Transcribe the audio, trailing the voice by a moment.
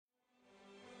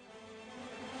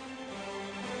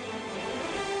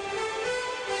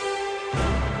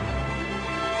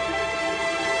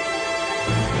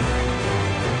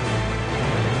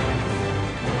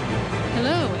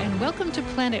welcome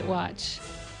to Planet Watch.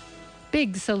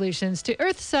 Big solutions to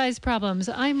Earth-sized problems.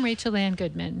 I'm Rachel Ann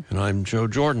Goodman. And I'm Joe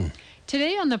Jordan.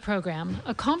 Today on the program,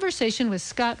 a conversation with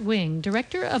Scott Wing,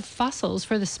 Director of Fossils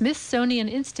for the Smithsonian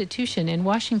Institution in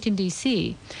Washington,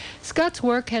 D.C. Scott's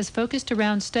work has focused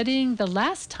around studying the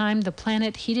last time the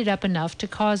planet heated up enough to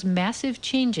cause massive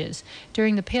changes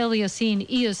during the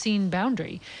Paleocene-Eocene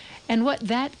boundary, and what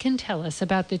that can tell us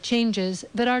about the changes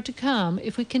that are to come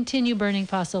if we continue burning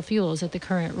fossil fuels at the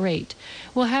current rate.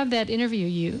 We'll have that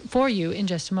interview for you in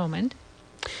just a moment.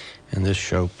 And this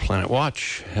show, Planet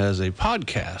Watch, has a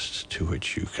podcast to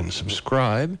which you can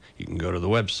subscribe. You can go to the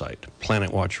website,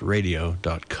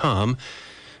 planetwatchradio.com.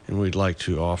 And we'd like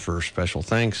to offer special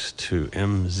thanks to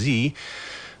MZ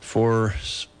for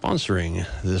sponsoring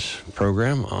this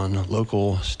program on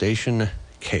local station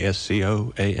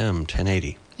KSCO AM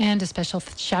 1080. And a special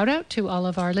shout out to all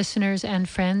of our listeners and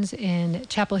friends in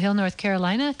Chapel Hill, North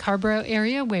Carolina, Carborough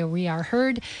area, where we are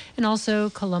heard, and also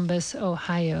Columbus,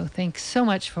 Ohio. Thanks so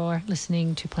much for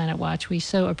listening to Planet Watch. We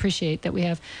so appreciate that we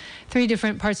have 3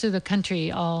 different parts of the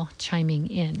country all chiming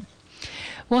in.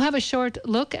 We'll have a short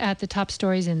look at the top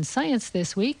stories in science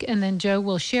this week, and then Joe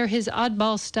will share his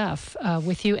oddball stuff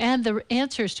with you and the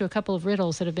answers to a couple of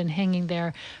riddles that have been hanging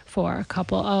there for a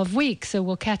couple of weeks. So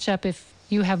we'll catch up if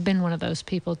you have been one of those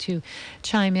people to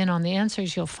chime in on the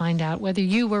answers. You'll find out whether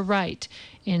you were right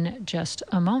in just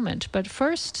a moment. But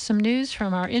first, some news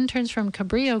from our interns from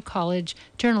Cabrillo College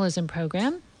Journalism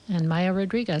Program, and Maya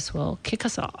Rodriguez will kick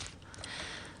us off.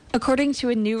 According to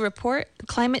a new report,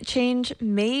 climate change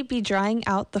may be drying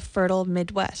out the fertile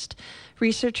Midwest.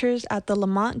 Researchers at the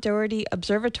Lamont Doherty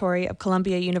Observatory of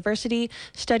Columbia University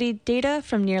studied data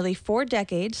from nearly 4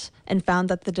 decades and found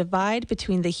that the divide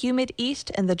between the humid east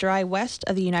and the dry west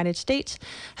of the United States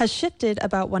has shifted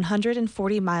about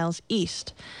 140 miles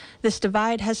east. This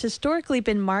divide has historically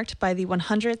been marked by the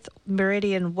 100th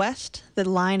meridian west, the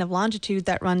line of longitude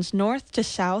that runs north to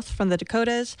south from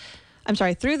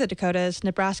through the Dakotas,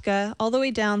 Nebraska, all the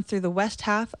way down through the west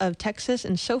half of Texas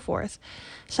and so forth.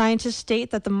 Scientists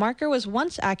state that the marker was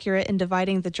once accurate in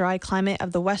dividing the dry climate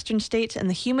of the western states and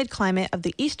the humid climate of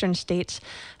the eastern states.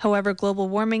 However, global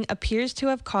warming appears to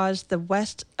have caused the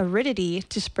west aridity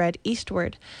to spread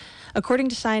eastward. According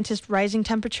to scientists, rising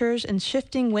temperatures and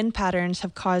shifting wind patterns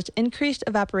have caused increased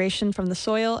evaporation from the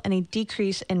soil and a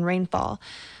decrease in rainfall.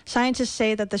 Scientists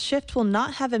say that the shift will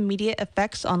not have immediate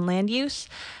effects on land use.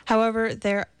 However,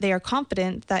 they are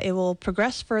confident that it will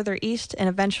progress further east and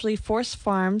eventually force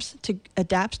farms to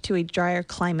adapt to a drier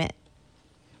climate.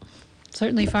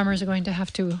 Certainly, farmers are going to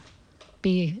have to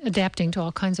be adapting to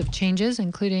all kinds of changes,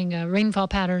 including rainfall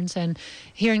patterns. And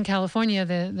here in California,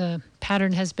 the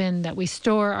pattern has been that we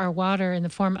store our water in the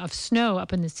form of snow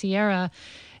up in the Sierra.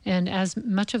 And as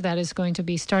much of that is going to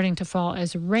be starting to fall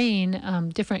as rain,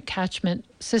 different catchment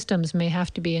systems may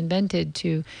have to be invented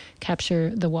to capture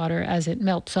the water as it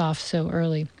melts off so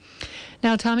early.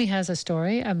 Now, Tommy has a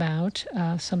story about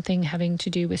something having to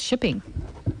do with shipping.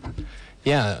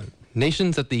 Yeah.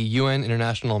 Nations at the UN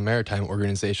International Maritime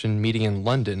Organization meeting in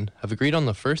London have agreed on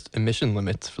the first emission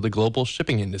limits for the global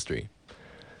shipping industry.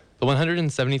 The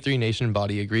 173-nation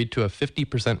body agreed to a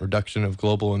 50% reduction of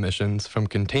global emissions from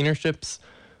container ships,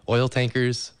 oil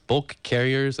tankers, bulk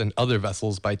carriers, and other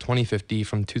vessels by 2050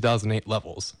 from 2008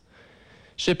 levels.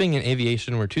 Shipping and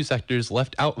aviation were 2 sectors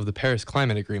left out of the Paris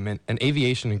Climate Agreement, and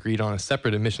aviation agreed on a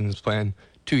separate emissions plan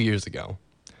 2 years ago.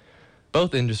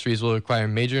 Both industries will require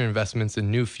major investments in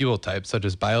new fuel types such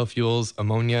as biofuels,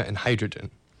 ammonia, and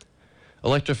hydrogen.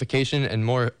 Electrification and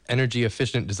more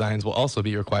energy-efficient designs will also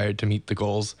be required to meet the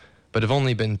goals, but have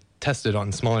only been tested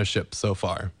on smaller ships so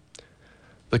far.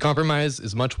 The compromise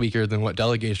is much weaker than what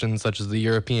delegations such as the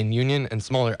European Union and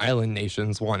smaller island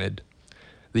nations wanted.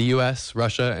 The US,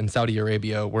 Russia, and Saudi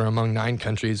Arabia were among 9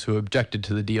 countries who objected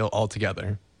to the deal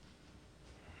altogether.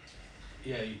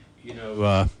 Yeah,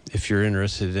 if you're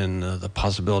interested in the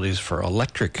possibilities for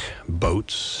electric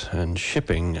boats and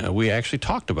shipping, we actually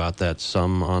talked about that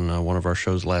some on one of our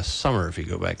shows last summer. If you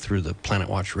go back through the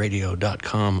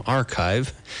planetwatchradio.com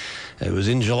archive, it was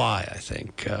in July, I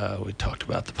think. We talked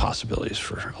about the possibilities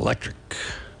for electric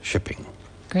shipping.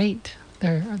 Great.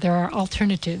 There are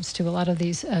alternatives to a lot of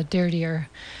these dirtier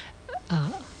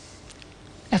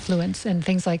effluents and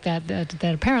things like that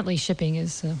apparently shipping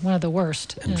is one of the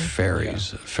worst. And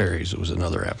ferries. Ferries was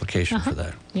another application for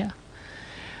that. Yeah.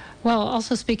 Well,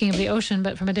 also speaking of the ocean,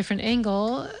 but from a different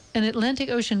angle, an Atlantic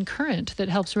Ocean current that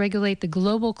helps regulate the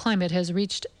global climate has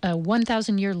reached a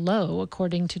 1,000-year low,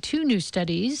 according to 2 new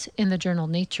studies in the journal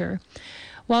Nature.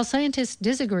 While scientists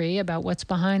disagree about what's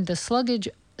behind the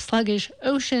sluggish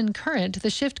ocean current, the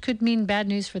shift could mean bad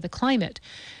news for the climate.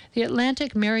 The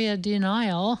Atlantic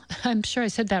Meridional, I'm sure I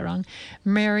said that wrong,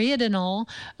 Meridional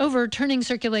Overturning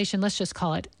Circulation, let's just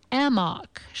call it AMOC,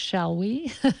 shall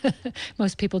we?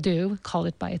 Most people do call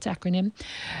it by its acronym,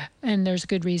 and there's a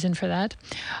good reason for that.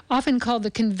 Often called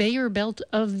the conveyor belt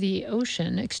of the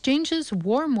ocean, exchanges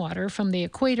warm water from the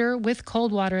equator with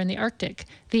cold water in the Arctic.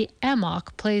 The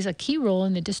AMOC plays a key role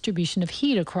in the distribution of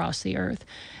heat across the Earth.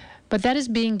 But that is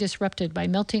being disrupted by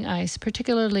melting ice,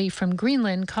 particularly from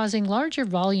Greenland, causing larger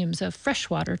volumes of fresh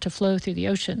water to flow through the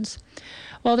oceans.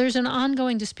 While there's an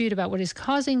ongoing dispute about what is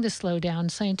causing the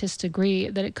slowdown, scientists agree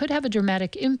that it could have a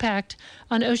dramatic impact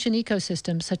on ocean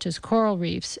ecosystems such as coral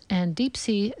reefs and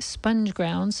deep-sea sponge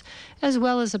grounds, as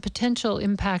well as a potential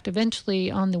impact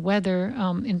eventually on the weather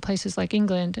in places like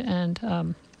England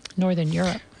and northern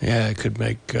Europe. Yeah, it could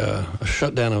make a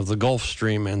shutdown of the Gulf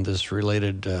Stream and this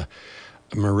related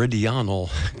meridional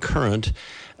current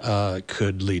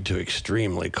could lead to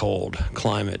extremely cold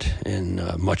climate in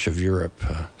much of Europe,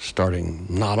 starting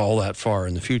not all that far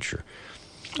in the future.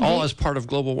 All as part of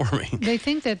global warming. They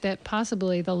think that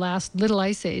possibly the last little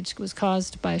ice age was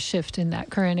caused by a shift in that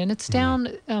current, and it's down.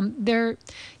 They're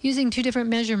using two different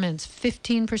measurements.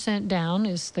 15% down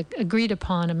is the agreed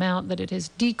upon amount that it has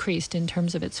decreased in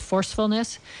terms of its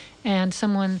forcefulness, and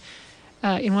someone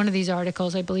in one of these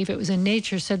articles, I believe it was in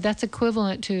Nature, said that's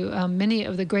equivalent to many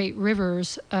of the great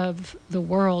rivers of the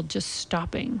world just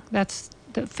stopping. That's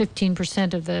the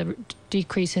 15% of the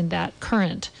decrease in that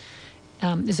current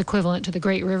is equivalent to the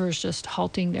great rivers just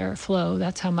halting their flow.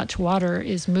 That's how much water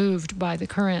is moved by the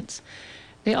currents.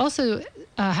 They also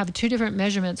have two different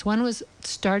measurements. One was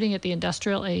starting at the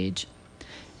industrial age,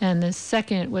 and the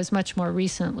second was much more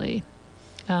recently.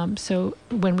 So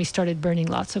when we started burning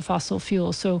lots of fossil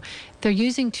fuels. So they're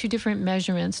using two different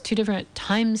measurements, two different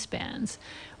time spans.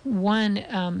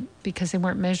 One, because they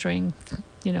weren't measuring,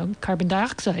 carbon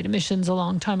dioxide emissions a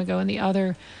long time ago, and the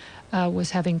other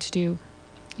was having to do,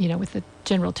 with the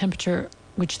general temperature,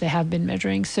 which they have been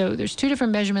measuring. So there's two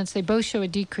different measurements. They both show a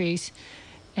decrease,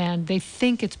 and they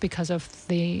think it's because of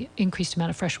the increased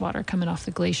amount of fresh water coming off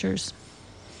the glaciers.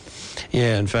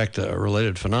 Yeah, in fact, a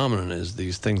related phenomenon is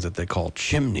these things that they call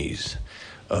chimneys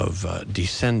of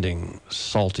descending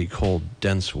salty, cold,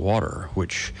 dense water,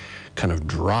 which kind of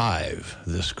drive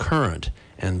this current.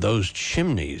 And those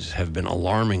chimneys have been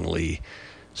alarmingly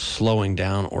slowing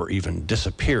down or even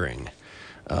disappearing.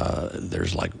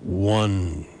 There's like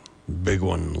one big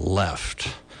one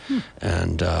left.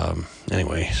 And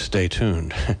anyway, stay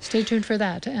tuned. Stay tuned for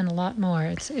that and a lot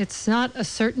more. It's not a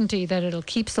certainty that it'll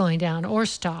keep slowing down or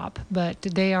stop, but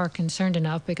they are concerned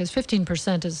enough because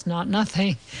 15% is not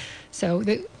nothing. So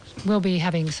we'll be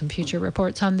having some future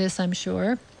reports on this, I'm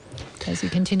sure, as we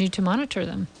continue to monitor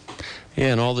them.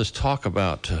 Yeah, and all this talk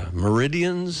about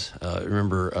meridians.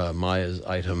 Remember Maya's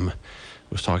item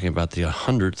was talking about the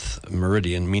 100th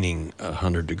meridian, meaning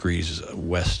 100 degrees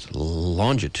west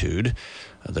longitude,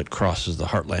 that crosses the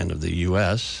heartland of the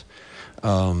U.S.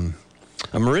 A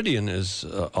meridian is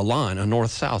a line, a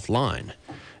north-south line.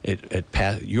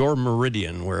 Your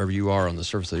meridian, wherever you are on the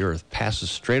surface of the Earth, passes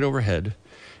straight overhead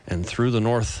and through the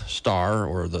North Star,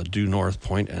 or the due north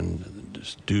point, and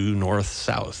due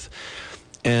north-south.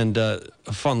 And a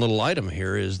fun little item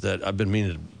here is that I've been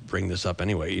meaning to bring this up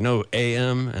anyway.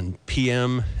 AM and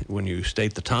PM, when you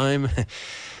state the time,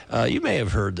 you may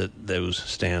have heard that those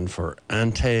stand for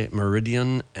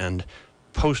ante-meridian and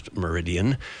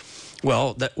post-meridian.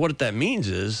 Well, what that means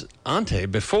is ante,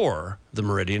 before the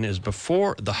meridian, is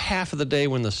before the half of the day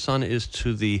when the sun is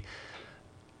to the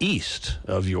east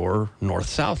of your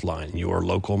north-south line, your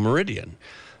local meridian.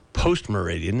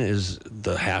 Post-meridian is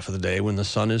the half of the day when the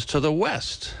sun is to the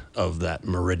west of that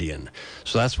meridian.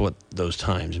 So that's what those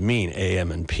times mean,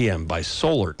 AM and PM, by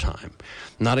solar time.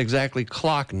 Not exactly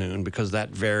clock noon, because that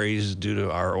varies due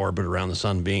to our orbit around the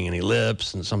sun being an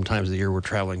ellipse, and sometimes of the year we're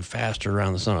traveling faster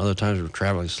around the sun, other times we're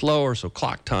traveling slower, so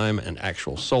clock time and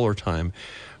actual solar time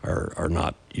are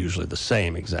not usually the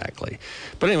same exactly.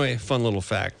 But anyway, fun little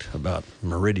fact about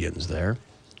meridians there.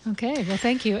 Okay, well,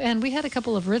 thank you. And we had a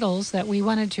couple of riddles that we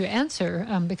wanted to answer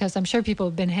because I'm sure people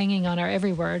have been hanging on our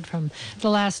every word from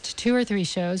the last 2 or 3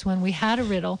 shows when we had a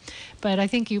riddle. But I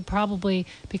think you probably,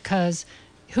 because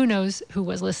who knows who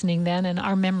was listening then, and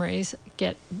our memories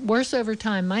get worse over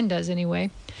time. Mine does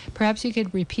anyway. Perhaps you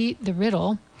could repeat the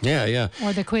riddle. Yeah.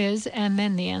 Or the quiz, and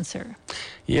then the answer.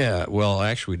 Yeah, well,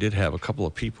 actually, we did have a couple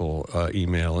of people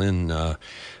email in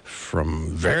from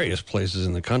various places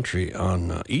in the country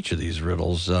on each of these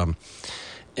riddles.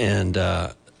 And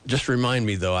Just remind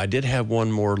me, though, I did have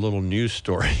one more little news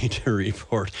story to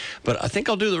report, but I think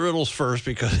I'll do the riddles first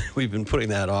because we've been putting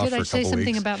that off for a couple weeks. Did I say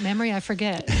something about memory? I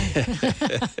forget.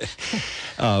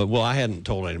 Well, I hadn't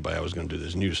told anybody I was going to do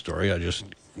this news story. I just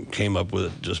came up with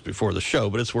it just before the show,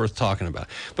 but it's worth talking about.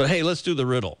 But hey, let's do the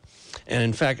riddle. And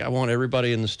in fact, I want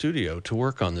everybody in the studio to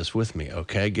work on this with me,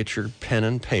 okay? Get your pen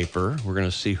and paper. We're going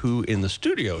to see who in the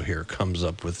studio here comes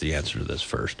up with the answer to this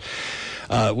first.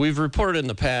 We've reported in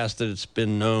the past that it's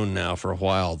been known now for a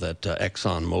while that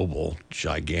ExxonMobil,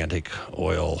 gigantic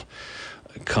oil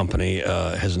company,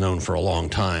 has known for a long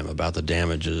time about the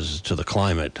damages to the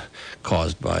climate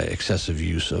caused by excessive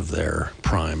use of their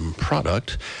prime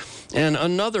product. And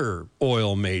another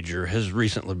oil major has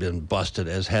recently been busted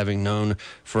as having known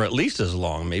for at least as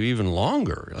long, maybe even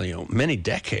longer, many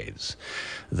decades,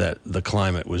 that the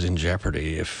climate was in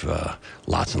jeopardy if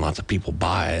lots and lots of people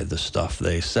buy the stuff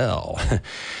they sell.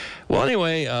 Well,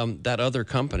 anyway, that other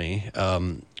company,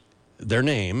 their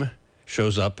name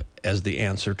shows up as the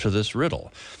answer to this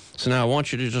riddle. So now I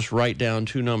want you to just write down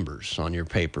two numbers on your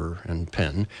paper and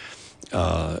pen.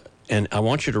 And I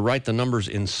want you to write the numbers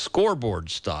in scoreboard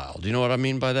style. Do you know what I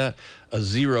mean by that? A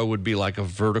 0 would be like a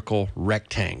vertical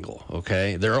rectangle,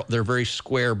 okay? They're very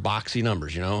square, boxy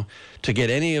numbers, To get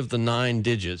any of the 9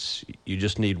 digits, you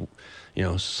just need,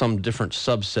 some different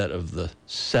subset of the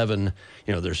 7.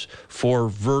 There's 4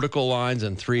 vertical lines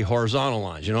and 3 horizontal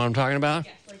lines. You know what I'm talking about?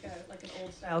 Yes, like an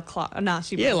old style clock.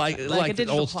 Yeah, like the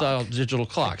old style digital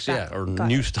clocks, or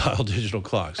new style digital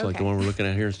clocks, like the one we're looking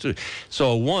at here in the studio.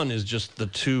 So a 1 is just the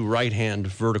 2 right-hand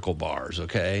vertical bars,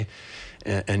 okay?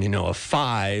 And a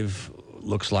 5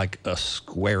 looks like a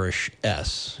squarish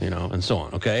S, and so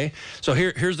on, okay? So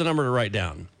here's the number to write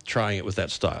down, trying it with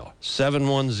that style.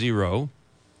 710,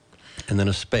 and then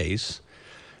a space,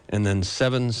 and then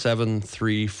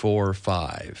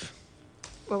 77345.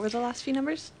 What were the last few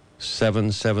numbers?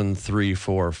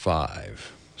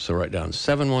 77345. So write down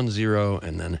 710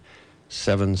 and then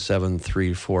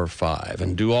 77345.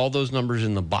 And do all those numbers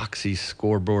in the boxy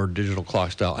scoreboard digital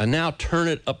clock style. And now turn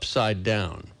it upside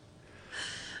down.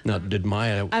 Now, did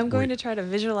Maya... I'm going to try to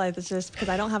visualize this because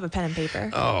I don't have a pen and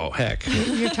paper. Oh, heck.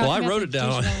 Well, I wrote it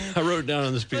down. I wrote it down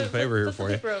on this piece of paper here for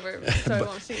you. Over, so I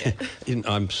won't see it.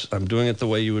 I'm doing it the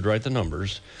way you would write the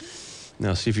numbers.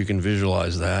 Now, see if you can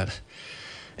visualize that.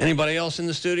 Anybody else in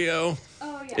the studio?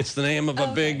 Oh, yeah. It's the name of a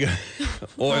big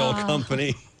oil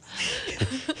company.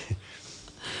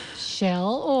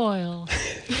 Shell Oil.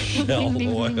 Shell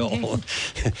Oil.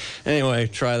 Anyway,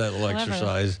 try that little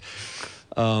exercise.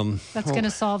 That's going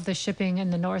to solve the shipping in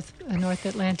the North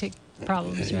Atlantic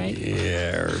problems, right?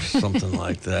 Yeah, or something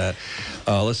like that.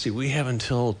 Let's see. We have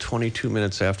until 22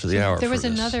 minutes after the hour. There was for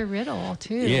this. another riddle,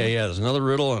 too. Yeah. There's another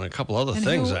riddle and a couple other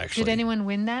things, actually. Did anyone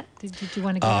win that? Did you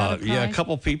want to get out a prize? Yeah, a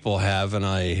couple people have, and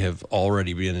I have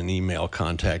already been in email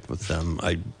contact with them.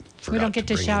 I forgot we don't get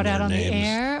to shout out on the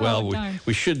air? Well, darn.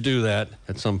 we should do that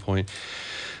at some point.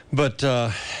 But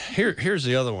here's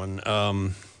the other one.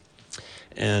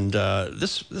 And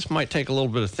this might take a little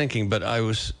bit of thinking, but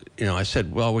I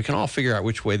said, well, we can all figure out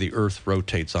which way the Earth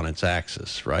rotates on its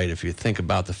axis, right? If you think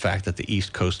about the fact that the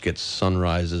East Coast gets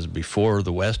sunrises before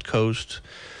the West Coast,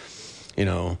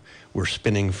 we're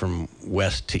spinning from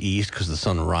west to east because the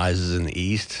sun rises in the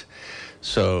east.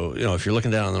 So, if you're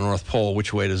looking down on the North Pole,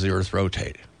 which way does the Earth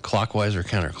rotate? Clockwise or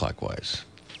counterclockwise?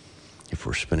 If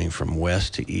we're spinning from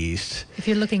west to east. If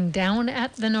you're looking down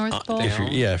at the North Pole?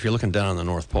 If you're looking down on the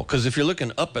North Pole. Because if you're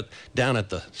looking down at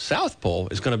the South Pole,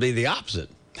 it's going to be the opposite.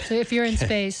 So if you're in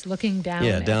space looking down.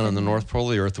 Yeah, down on the North Pole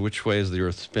of the Earth, which way is the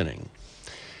Earth spinning?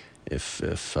 If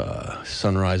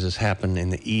sunrises happen in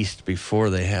the east before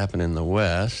they happen in the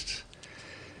west.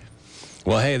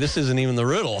 Well, hey, this isn't even the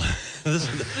riddle.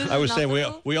 I was saying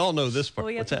we all know this part.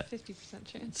 Well, we What's have that? a 50%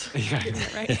 chance of getting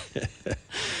it right.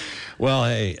 Well,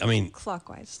 hey, I mean...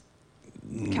 Clockwise.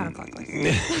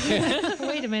 Counterclockwise.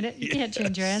 Wait a minute. You can't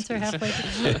change your answer halfway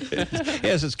through.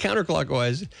 Yes, it's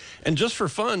counterclockwise. And just for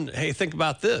fun, hey, think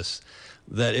about this.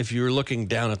 That if you're looking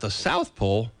down at the South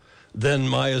Pole, then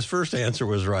Maya's first answer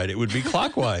was right. It would be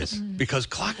clockwise. Because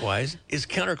clockwise is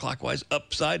counterclockwise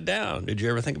upside down. Did you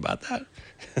ever think about that?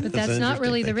 But that's not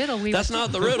really the riddle. That's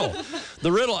not the riddle.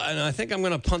 The riddle, and I think I'm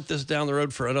going to punt this down the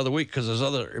road for another week because there's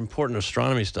other important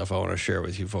astronomy stuff I want to share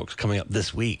with you folks coming up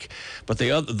this week. But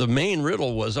the main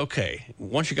riddle was, okay,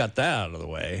 once you got that out of the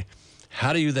way,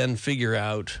 how do you then figure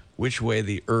out which way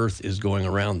the Earth is going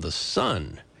around the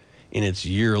sun in its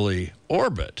yearly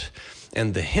orbit?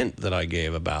 And the hint that I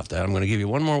gave about that, I'm going to give you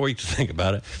one more week to think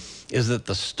about it, is that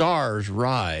the stars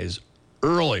rise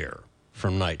earlier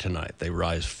from night to night. They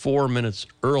rise 4 minutes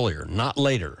earlier, not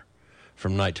later,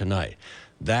 from night to night.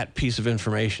 that piece of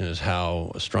information is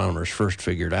how astronomers first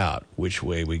figured out which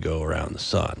way we go around the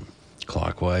sun,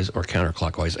 clockwise or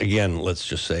counterclockwise. Again, let's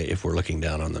just say if we're looking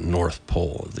down on the North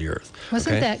Pole of the Earth.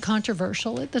 Wasn't that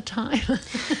controversial at the time?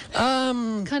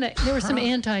 There were some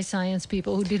anti-science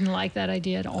people who didn't like that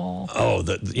idea at all. Oh,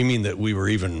 you mean that we were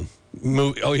even...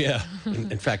 Oh, yeah.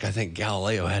 In fact, I think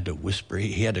Galileo had to whisper.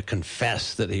 He had to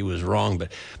confess that he was wrong,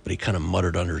 but he kind of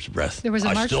muttered under his breath,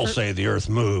 I still say the Earth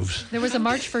moves. There was a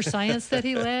March for Science that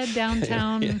he led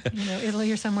downtown,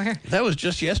 Italy or somewhere. That was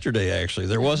just yesterday, actually.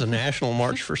 There was a National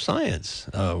March for Science.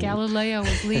 Galileo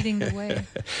was leading the way.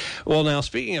 Well, now,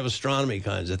 speaking of astronomy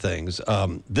kinds of things,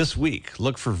 this week,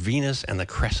 look for Venus and the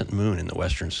crescent moon in the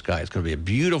western sky. It's going to be a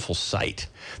beautiful sight.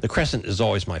 The crescent is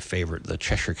always my favorite, the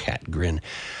Cheshire Cat grin.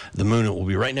 The moon will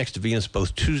be right next to Venus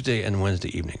both Tuesday and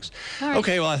Wednesday evenings. Right.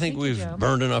 Okay, well, I think we've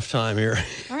burned enough time here.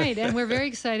 All right, and we're very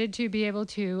excited to be able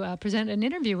to present an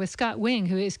interview with Scott Wing,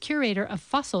 who is curator of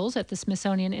fossils at the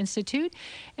Smithsonian Institute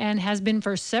and has been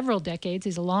for several decades.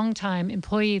 He's a longtime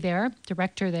employee there,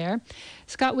 director there.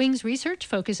 Scott Wing's research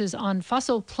focuses on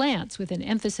fossil plants with an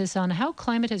emphasis on how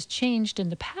climate has changed in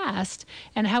the past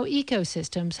and how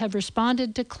ecosystems have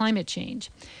responded to climate change.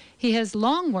 He has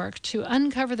long worked to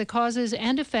uncover the causes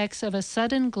and effects of a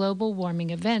sudden global warming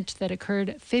event that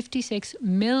occurred 56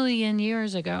 million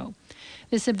years ago.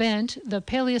 This event, the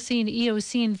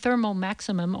Paleocene-Eocene Thermal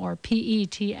Maximum, or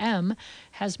PETM,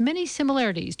 has many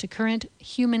similarities to current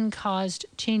human-caused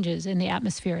changes in the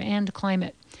atmosphere and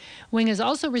climate. Wing has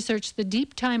also researched the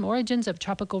deep time origins of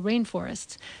tropical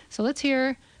rainforests. So let's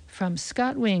hear from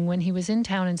Scott Wing. When he was in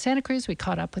town in Santa Cruz, we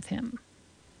caught up with him.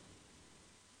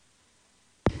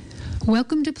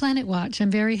 Welcome to Planet Watch. I'm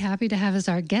very happy to have as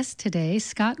our guest today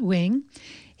Scott Wing.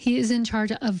 He is in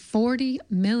charge of 40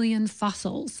 million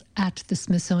fossils at the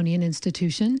Smithsonian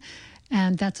Institution,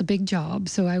 and that's a big job.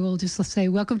 So I will just say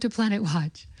welcome to Planet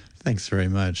Watch. Thanks very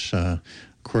much. Of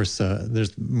course,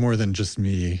 there's more than just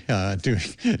me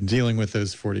dealing with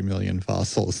those 40 million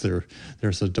fossils.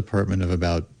 There's a department of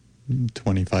about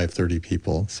 25, 30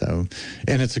 people.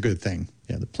 And it's a good thing.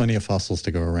 Yeah, there's plenty of fossils to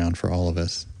go around for all of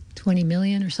us. 20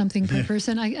 million or something per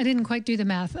person. I didn't quite do the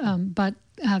math, but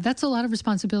that's a lot of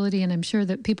responsibility, and I'm sure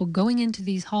that people going into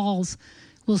these halls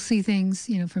will see things,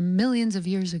 from millions of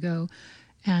years ago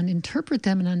and interpret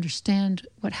them and understand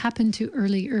what happened to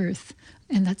early Earth.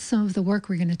 And that's some of the work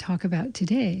we're going to talk about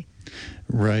today.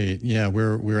 Right. Yeah,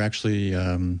 we're actually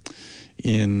in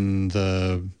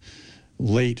the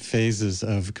late phases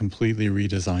of completely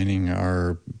redesigning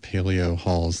our paleo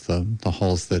halls, the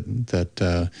halls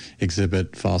that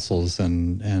exhibit fossils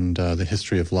and the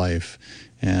history of life.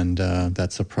 And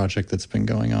that's a project that's been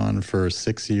going on for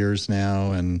 6 years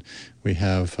now, and we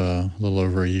have a little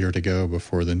over a year to go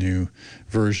before the new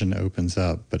version opens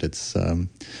up. But it's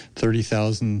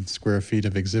 30,000 square feet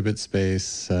of exhibit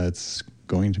space. It's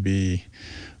going to be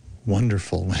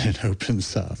wonderful when it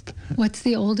opens up. What's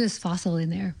the oldest fossil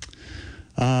in there?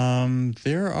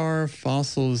 There are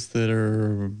fossils that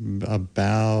are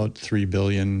about 3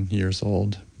 billion years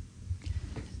old.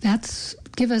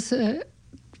 Give us a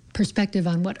perspective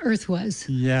on what Earth was.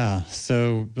 Yeah,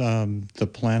 so the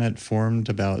planet formed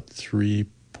about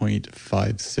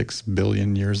 3.56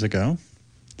 billion years ago.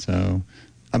 So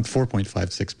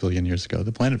 4.56 billion years ago.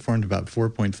 The planet formed about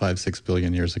 4.56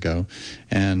 billion years ago.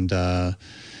 And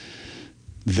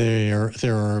there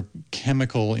are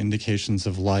chemical indications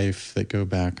of life that go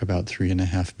back about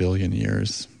 3.5 billion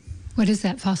years. What is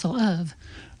that fossil of?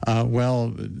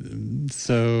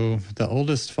 So the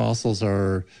oldest fossils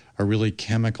are really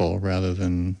chemical rather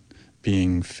than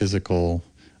being physical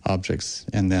objects.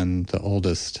 And then the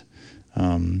oldest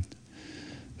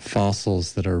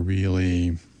fossils that are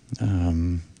really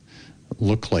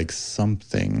look like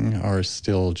something are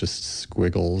still just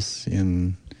squiggles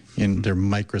in they're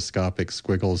microscopic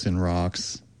squiggles in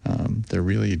rocks. They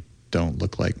really don't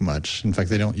look like much. In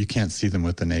fact, you can't see them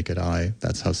with the naked eye.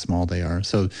 That's how small they are.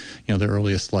 So, the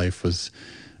earliest life was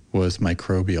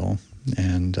microbial,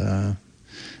 and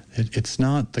it's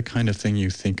not the kind of thing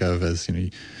you think of as,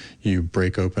 you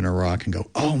break open a rock and go,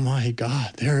 oh my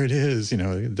God, there it is.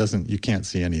 You can't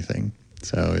see anything.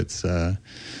 So it's, the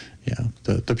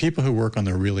people who work on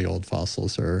the really old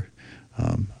fossils are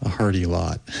a hardy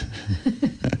lot.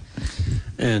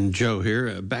 And Joe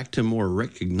here, back to more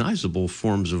recognizable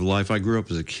forms of life. I grew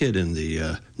up as a kid in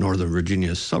the Northern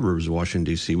Virginia suburbs of Washington,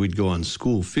 D.C. We'd go on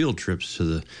school field trips to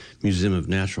the Museum of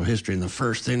Natural History, and the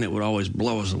first thing that would always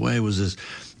blow us away was this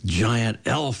giant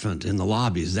elephant in the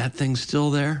lobby. Is that thing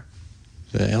still there?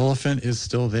 The elephant is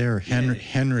still there.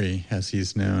 Henry, as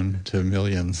he's known to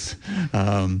millions.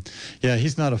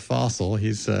 He's not a fossil.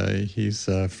 He's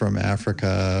from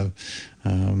Africa.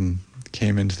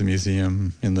 Came into the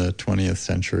museum in the 20th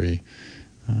century.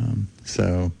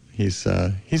 So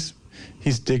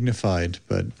he's dignified,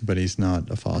 but he's not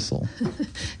a fossil.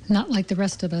 Not like the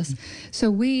rest of us.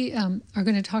 So we are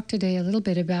going to talk today a little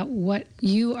bit about what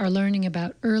you are learning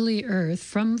about early Earth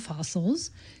from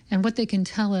fossils and what they can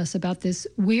tell us about this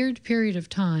weird period of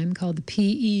time called the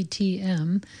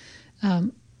PETM,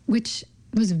 which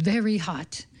was very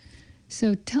hot.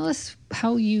 So tell us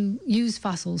how you use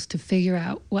fossils to figure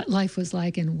out what life was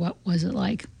like and what was it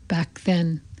like back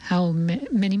then. How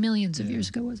many millions of years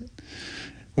ago was it?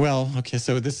 Well, okay,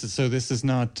 so this is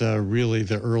not really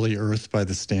the early Earth by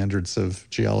the standards of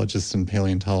geologists and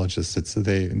paleontologists.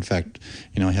 In fact,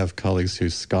 I have colleagues who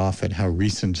scoff at how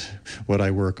recent what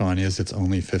I work on is. It's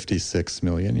only 56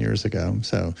 million years ago.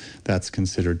 So that's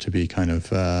considered to be kind of,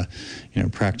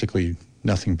 practically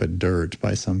nothing but dirt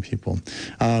by some people.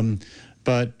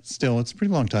 But still, it's a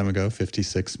pretty long time ago,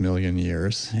 56 million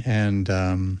years.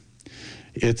 And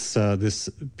it's this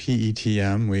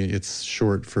PETM, it's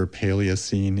short for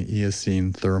Paleocene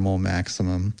Eocene Thermal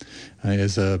Maximum,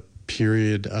 is a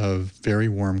period of very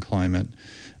warm climate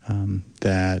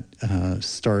that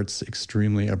starts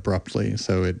extremely abruptly.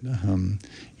 So it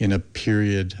in a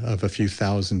period of a few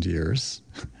thousand years.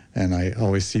 And I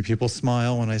always see people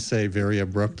smile when I say very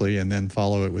abruptly and then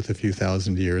follow it with a few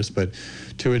thousand years. But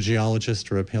to a geologist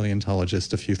or a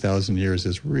paleontologist, a few thousand years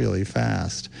is really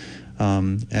fast.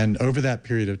 And over that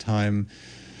period of time,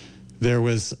 there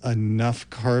was enough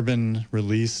carbon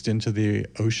released into the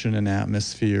ocean and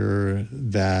atmosphere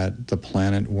that the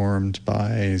planet warmed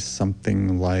by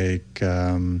something like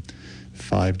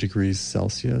 5 degrees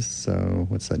Celsius. So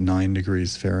what's that, 9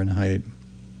 degrees Fahrenheit.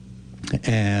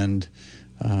 And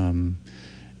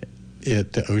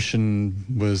the ocean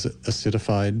was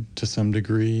acidified to some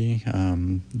degree.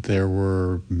 There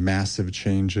were massive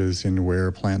changes in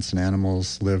where plants and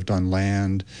animals lived on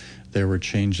land. There were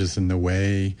changes in the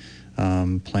way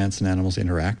plants and animals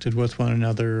interacted with one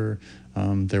another.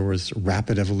 There was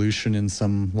rapid evolution in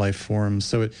some life forms.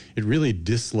 So it really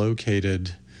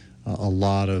dislocated a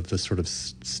lot of the sort of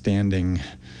standing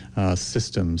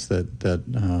systems that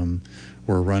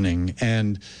were running.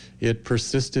 And it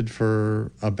persisted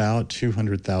for about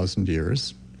 200,000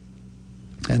 years,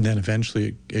 and then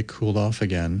eventually it cooled off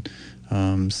again.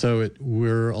 So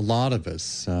we're a lot of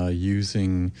us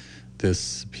using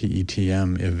this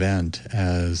PETM event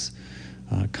as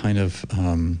kind of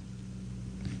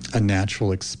a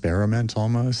natural experiment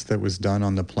almost that was done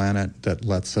on the planet that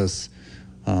lets us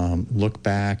look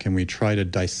back, and we try to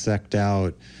dissect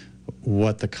out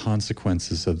what the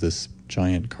consequences of this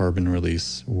giant carbon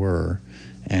release were.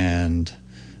 And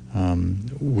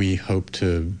we hope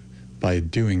to, by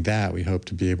doing that, we hope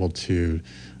to be able to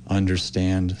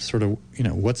understand sort of,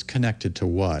 what's connected to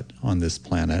what on this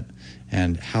planet,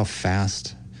 and how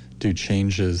fast do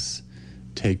changes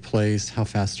take place, how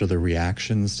fast are the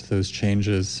reactions to those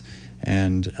changes.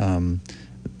 And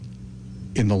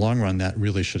in the long run, that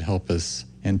really should help us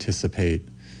anticipate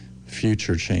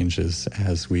future changes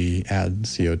as we add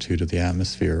CO2 to the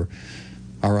atmosphere.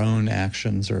 Our own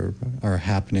actions are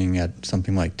happening at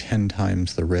something like 10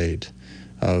 times the rate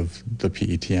of the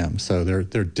PETM. So there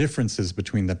are differences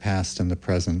between the past and the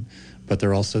present, but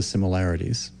there are also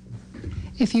similarities.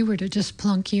 If you were to just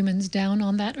plunk humans down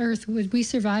on that Earth, would we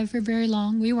survive for very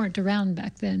long? We weren't around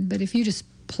back then, but if you just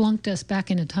plunked us back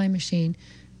in a time machine,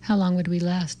 how long would we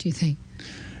last, do you think?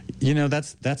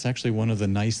 That's actually one of the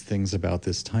nice things about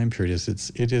this time period is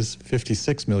it is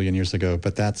 56 million years ago,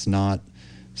 but that's not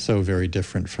so very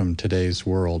different from today's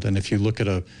world. And if you look at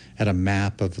a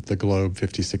map of the globe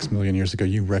 56 million years ago,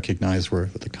 you recognize where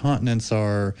the continents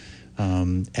are.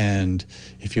 And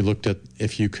if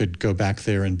you could go back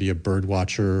there and be a bird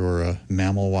watcher or a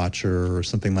mammal watcher or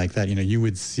something like that, you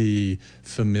would see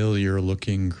familiar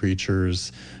looking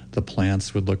creatures. The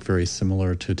plants would look very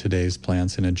similar to today's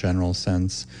plants in a general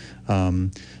sense.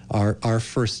 Our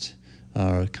first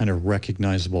kind of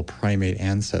recognizable primate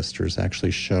ancestors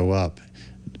actually show up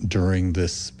during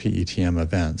this PETM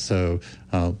event. So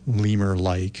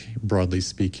lemur-like, broadly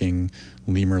speaking,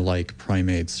 lemur-like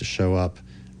primates show up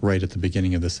right at the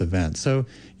beginning of this event. So,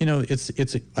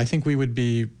 I think we would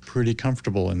be pretty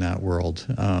comfortable in that world.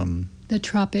 The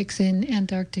tropics in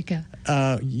Antarctica.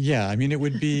 It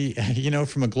would be,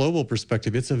 from a global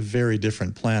perspective, it's a very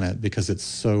different planet because it's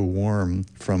so warm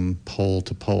from pole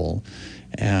to pole.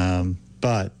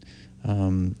 But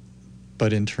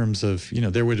in terms of,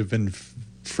 there would have been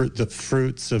the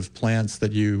fruits of plants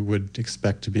that you would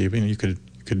expect to be. You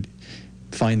could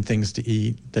find things to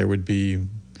eat. There would be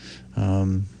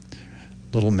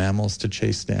little mammals to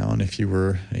chase down if you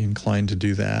were inclined to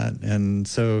do that. And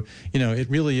so, it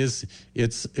really is,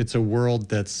 it's a world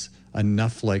that's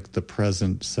enough like the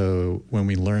present. So when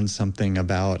we learn something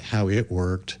about how it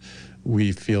worked,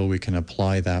 we feel we can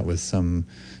apply that with some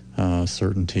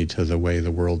certainty to the way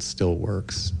the world still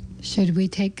works. Should we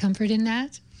take comfort in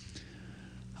that?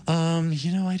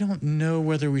 I don't know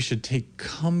whether we should take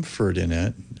comfort in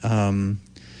it.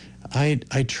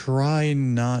 I try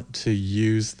not to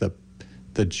use the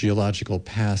geological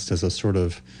past as a sort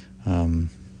of,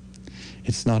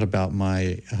 it's not about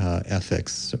my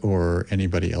ethics or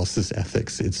anybody else's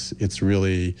ethics. It's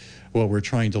really, what we're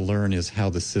trying to learn is how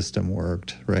the system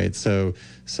worked, right? So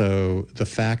the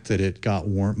fact that it got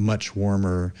much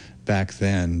warmer back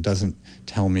then doesn't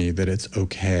tell me that it's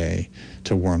okay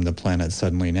to warm the planet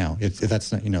suddenly now.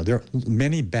 That's not, there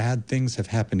many bad things have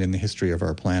happened in the history of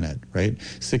our planet, right?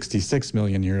 66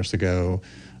 million years ago,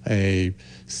 a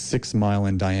 6-mile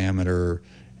in diameter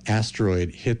asteroid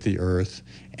hit the Earth,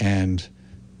 and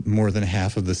more than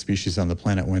half of the species on the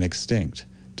planet went extinct.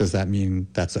 Does that mean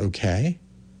that's okay?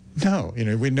 No,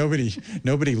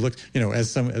 nobody looked.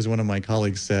 As one of my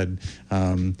colleagues said,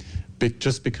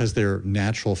 just because they're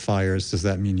natural fires, does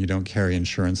that mean you don't carry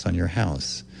insurance on your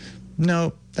house?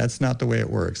 No, that's not the way it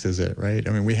works, is it? Right?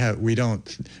 I mean, we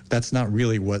don't. That's not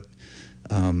really what.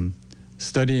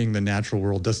 Studying the natural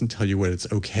world doesn't tell you what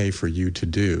it's okay for you to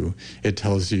do. It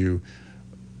tells you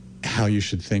how you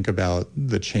should think about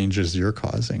the changes you're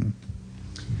causing.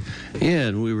 Yeah,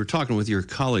 and we were talking with your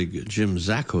colleague, Jim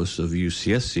Zachos of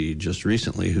UCSC, just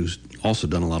recently, who's also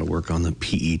done a lot of work on the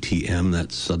PETM,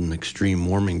 that sudden extreme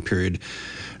warming period.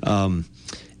 And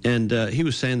he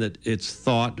was saying that it's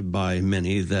thought by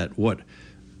many that what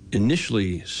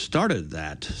initially started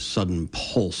that sudden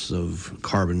pulse of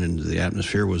carbon into the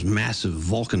atmosphere was massive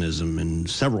volcanism in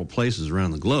several places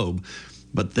around the globe.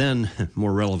 But then,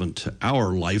 more relevant to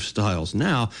our lifestyles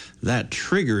now, that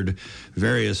triggered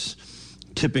various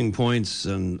tipping points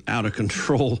and out of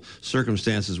control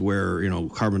circumstances where,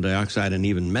 carbon dioxide and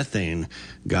even methane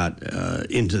got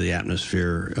into the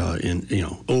atmosphere,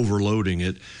 overloading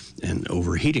it and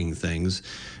overheating things.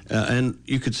 And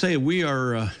you could say we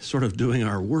are sort of doing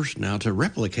our worst now to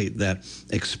replicate that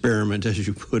experiment, as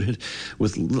you put it,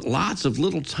 with lots of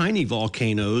little tiny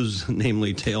volcanoes,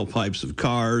 namely tailpipes of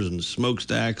cars and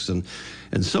smokestacks and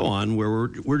so on, where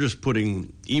we're just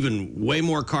putting even way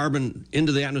more carbon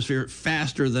into the atmosphere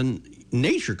faster than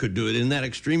nature could do it in that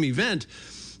extreme event.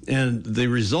 And the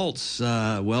results,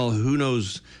 who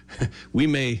knows? We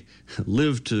may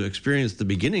live to experience the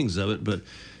beginnings of it, but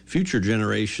future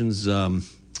generations,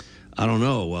 I don't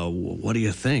know. What do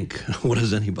you think? What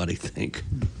does anybody think?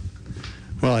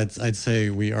 Well, I'd say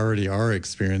we already are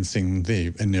experiencing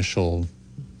the initial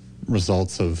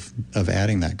results of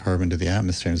adding that carbon to the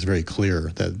atmosphere. It's very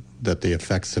clear that the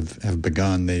effects have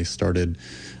begun. They started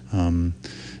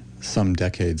some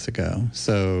decades ago.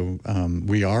 So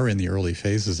we are in the early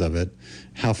phases of it.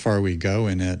 How far we go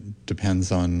in it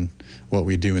depends on what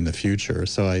we do in the future.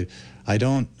 So I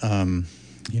don't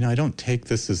take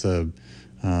this as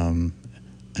an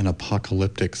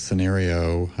apocalyptic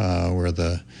scenario where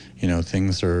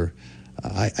things are.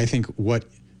 I think what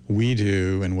we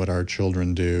do and what our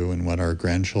children do and what our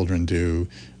grandchildren do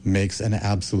makes an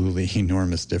absolutely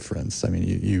enormous difference. I mean,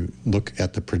 you look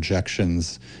at the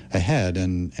projections ahead,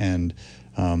 and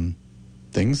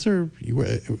things are.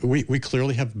 We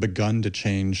clearly have begun to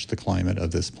change the climate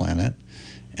of this planet,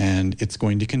 and it's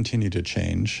going to continue to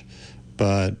change,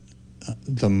 but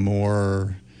the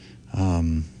more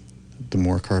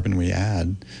carbon we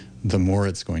add, the more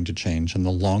it's going to change, and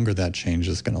the longer that change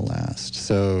is going to last.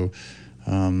 So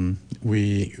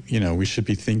we should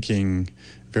be thinking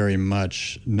very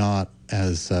much not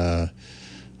as a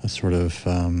sort of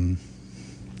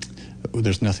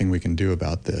there's nothing we can do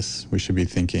about this. We should be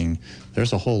thinking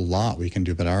there's a whole lot we can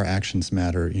do, but our actions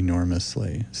matter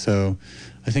enormously. So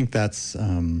I think that's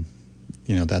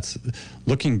that's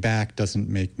looking back doesn't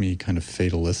make me kind of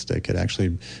fatalistic. It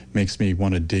actually makes me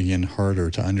want to dig in harder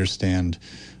to understand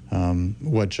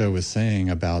what Joe was saying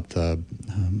about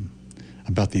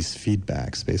these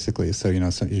feedbacks, basically. So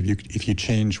so if you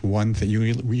change one thing,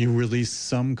 you release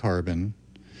some carbon,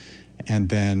 and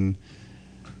then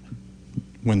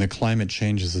when the climate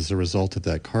changes as a result of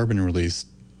that carbon release,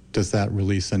 does that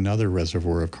release another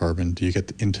reservoir of carbon? Do you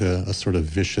get into a sort of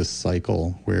vicious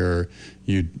cycle where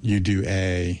you do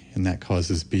A and that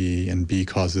causes B, and B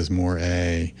causes more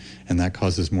A, and that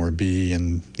causes more B,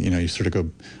 and you sort of go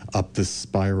up this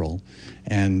spiral?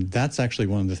 And that's actually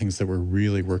one of the things that we're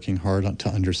really working hard on to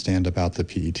understand about the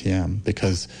PETM,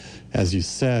 because as you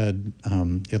said,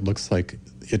 it looks like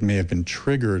it may have been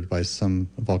triggered by some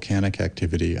volcanic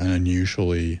activity, an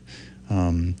unusually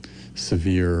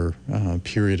severe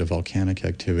period of volcanic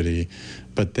activity.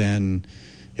 But then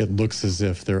it looks as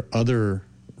if there are other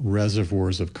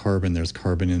reservoirs of carbon. There's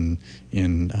carbon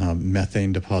in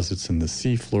methane deposits in the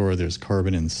seafloor. There's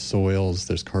carbon in soils.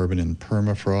 There's carbon in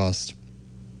permafrost.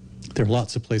 There are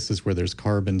lots of places where there's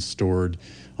carbon stored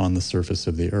on the surface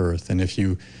of the Earth. And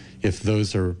if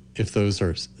those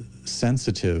are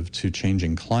sensitive to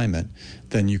changing climate,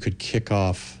 then you could kick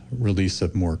off release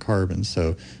of more carbon.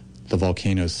 So the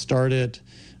volcanoes start it,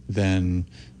 then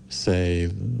say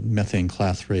methane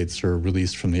clathrates are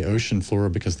released from the ocean floor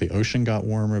because the ocean got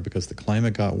warmer, because the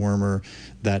climate got warmer,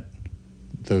 that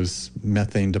those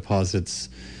methane deposits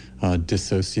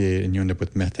dissociate, and you end up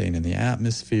with methane in the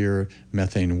atmosphere.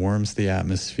 Methane warms the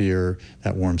atmosphere,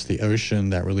 that warms the ocean,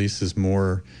 that releases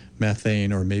more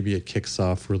methane, or maybe it kicks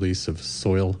off release of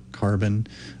soil carbon,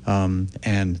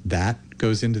 and that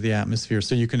goes into the atmosphere.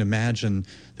 So you can imagine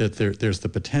that there's the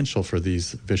potential for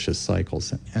these vicious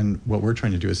cycles. And what we're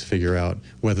trying to do is figure out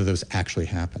whether those actually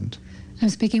happened. I'm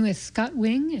speaking with Scott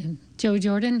Wing and Joe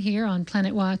Jordan here on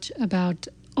Planet Watch about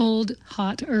old,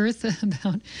 hot Earth,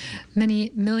 about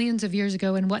many millions of years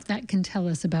ago, and what that can tell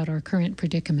us about our current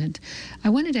predicament. I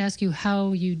wanted to ask you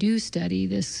how you do study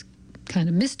this kind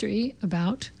of mystery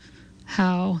about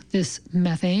how this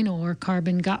methane or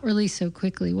carbon got released so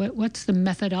quickly. What's the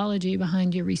methodology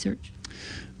behind your research?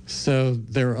 So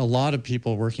there are a lot of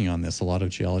people working on this, a lot of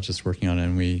geologists working on it,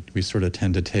 and we sort of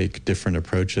tend to take different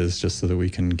approaches just so that we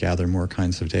can gather more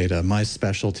kinds of data. My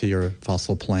specialty are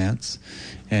fossil plants,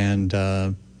 and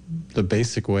the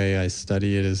basic way I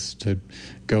study it is to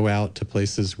go out to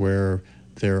places where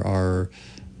there are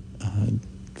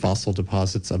fossil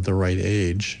deposits of the right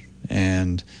age,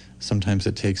 and sometimes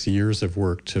it takes years of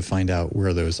work to find out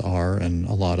where those are, and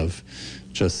a lot of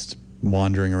just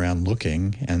wandering around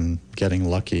looking and getting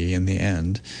lucky in the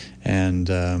end. And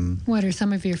what are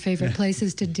some of your favorite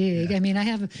places to dig? Yeah. I mean, I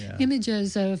have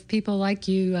images of people like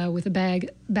you with a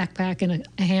backpack and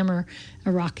a hammer,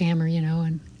 a rock hammer,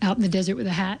 and out in the desert with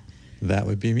a hat. That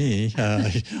would be me.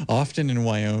 Often in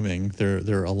Wyoming,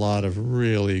 there are a lot of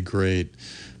really great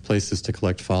places to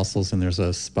collect fossils, and there's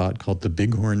a spot called the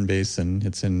Bighorn Basin.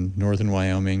 It's in northern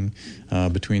Wyoming,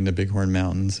 between the Bighorn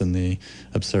Mountains and the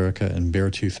Absaroka and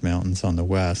Beartooth Mountains on the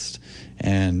west,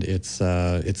 and it's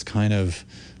kind of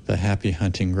the happy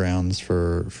hunting grounds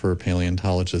for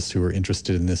paleontologists who are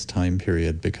interested in this time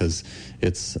period, because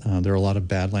there are a lot of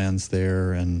badlands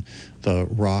there, and the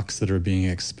rocks that are being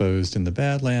exposed in the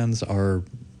badlands are,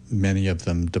 many of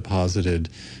them, deposited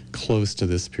close to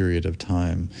this period of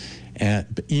time.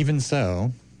 But even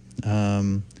so,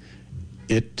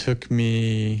 it took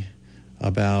me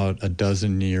about a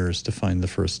dozen years to find the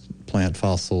first plant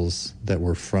fossils that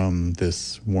were from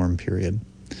this warm period.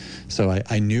 So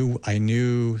I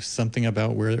knew something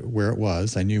about where it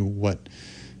was. I knew what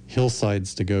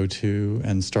hillsides to go to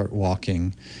and start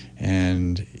walking.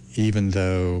 And even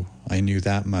though I knew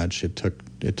that much, it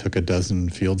took a dozen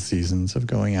field seasons of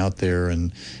going out there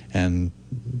and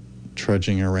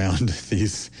trudging around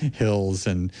these hills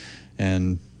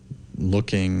and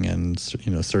looking and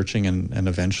searching, and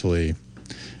eventually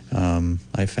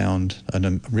I found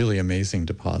a really amazing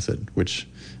deposit, which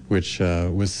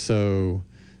was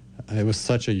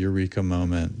such a eureka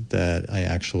moment that I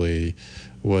actually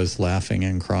was laughing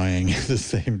and crying at the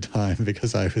same time,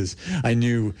 because I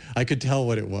knew I could tell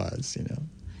what it was.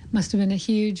 Must have been a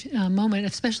huge moment,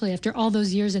 especially after all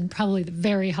those years in probably the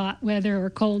very hot weather or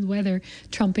cold weather,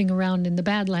 trumping around in the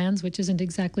Badlands, which isn't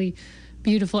exactly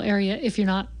beautiful area if you're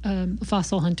not a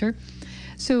fossil hunter.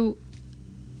 So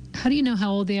how do you know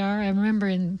how old they are? I remember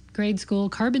in grade school,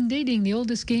 carbon dating, the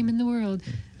oldest game in the world.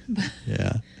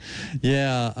 Yeah.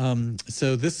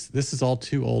 So this is all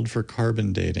too old for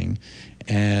carbon dating,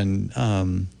 and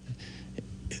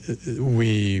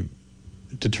we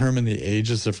determine the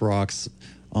ages of rocks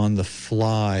on the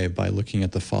fly by looking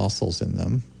at the fossils in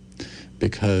them,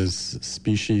 because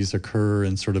species occur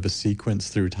in sort of a sequence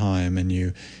through time,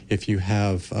 and if you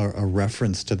have a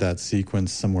reference to that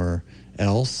sequence somewhere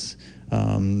else,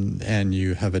 and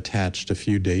you have attached a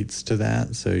few dates to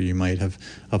that, so you might have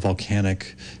a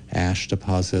volcanic ash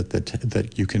deposit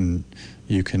that you can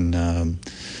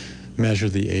measure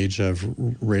the age of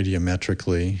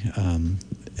radiometrically,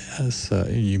 So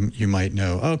you might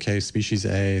know, okay, species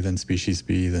A, then species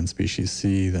B, then species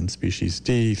C, then species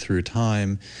D through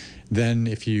time. Then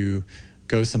if you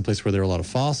go someplace where there are a lot of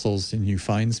fossils and you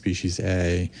find species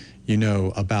A, you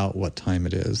know about what time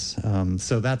it is.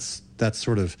 So that's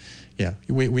sort of, yeah,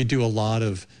 we do a lot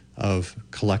of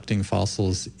collecting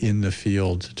fossils in the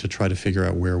field to try to figure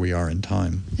out where we are in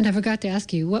time. And I forgot to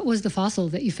ask you, what was the fossil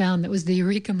that you found that was the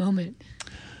eureka moment?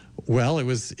 Well, it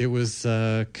was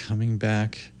coming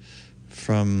back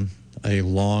from a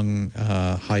long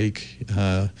hike.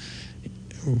 I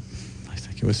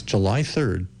think it was July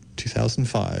 3rd,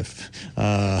 2005,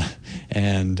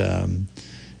 and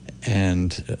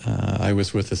I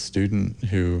was with a student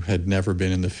who had never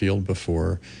been in the field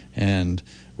before, and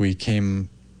we came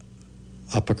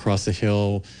up across a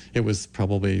hill. It was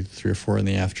probably 3 or 4 in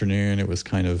the afternoon. It was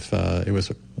kind of it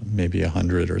was maybe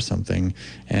 100 or something,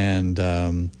 and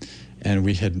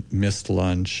we had missed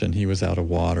lunch, and he was out of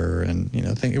water, and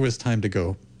I think it was time to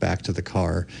go back to the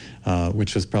car,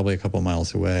 which was probably a couple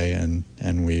miles away,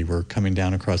 and we were coming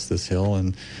down across this hill,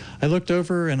 and I looked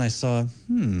over and I saw,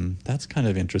 that's kind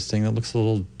of interesting. That looks a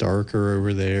little darker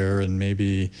over there, and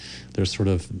maybe there's sort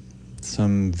of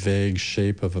some vague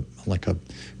shape of like a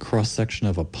cross-section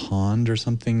of a pond or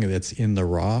something that's in the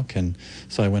rock. And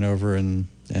so I went over and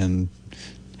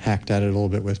hacked at it a little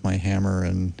bit with my hammer,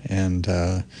 and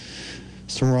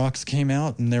some rocks came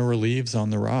out, and there were leaves on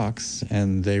the rocks,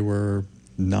 and they were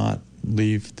not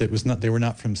they were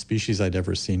not from species I'd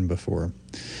ever seen before.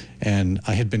 And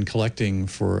I had been collecting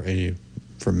for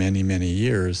many, many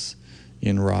years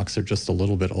in rocks that are just a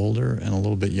little bit older and a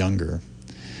little bit younger.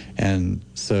 And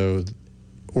so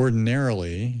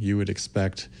ordinarily you would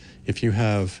expect, if you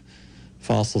have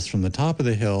fossils from the top of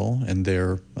the hill and there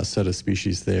are a set of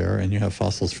species there, and you have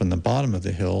fossils from the bottom of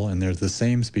the hill and there's the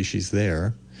same species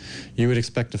there, you would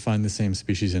expect to find the same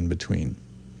species in between.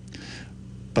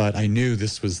 But I knew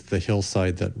this was the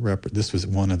hillside this was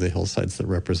one of the hillsides that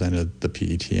represented the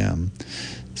PETM.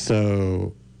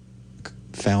 So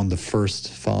found the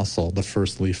first fossil, the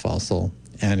first leaf fossil,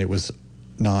 and it was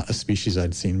not a species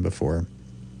I'd seen before.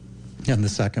 And the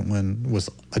second one was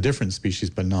a different species,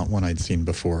 but not one I'd seen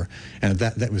before. And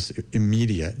that was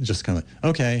immediate, just kind of,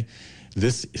 okay,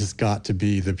 this has got to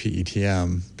be the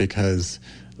PETM, because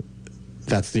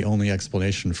that's the only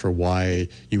explanation for why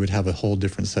you would have a whole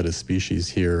different set of species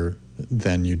here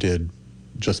than you did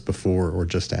just before or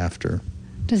just after.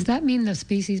 Does that mean the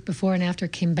species before and after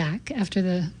came back after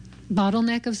the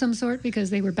bottleneck of some sort,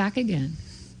 because they were back again?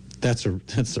 That's a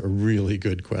really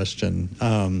good question.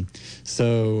 There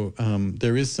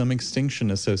is some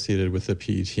extinction associated with the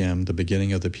PETM, the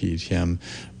beginning of the PETM,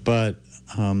 but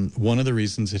one of the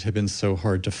reasons it had been so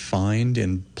hard to find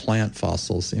in plant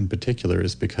fossils in particular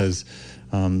is because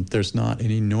there's not an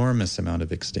enormous amount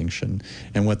of extinction.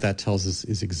 And what that tells us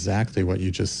is exactly what you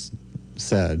just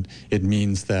said. It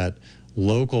means that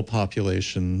local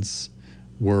populations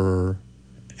were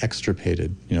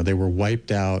extirpated. They were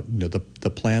wiped out. The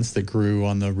plants that grew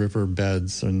on the river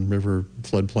beds and river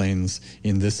floodplains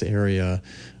in this area,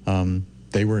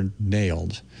 they were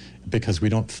nailed, because we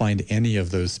don't find any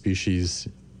of those species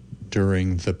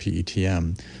during the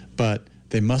PETM. But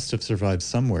they must have survived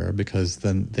somewhere, because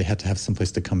then they had to have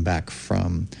someplace to come back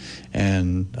from.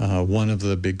 And one of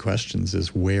the big questions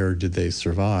is, where did they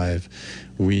survive?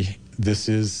 This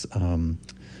is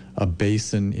a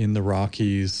basin in the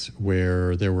Rockies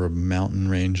where there were mountain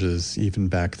ranges even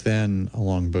back then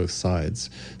along both sides.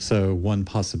 So one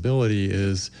possibility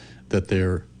is that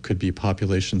there could be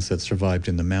populations that survived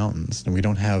in the mountains. And we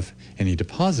don't have any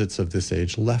deposits of this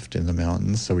age left in the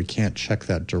mountains, so we can't check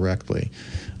that directly.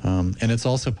 And it's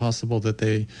also possible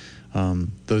that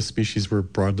those species were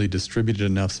broadly distributed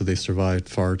enough so they survived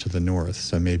far to the north.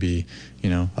 So maybe,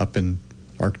 up in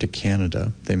Arctic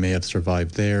Canada, they may have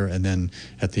survived there, and then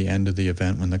at the end of the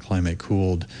event, when the climate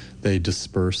cooled, they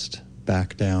dispersed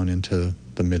back down into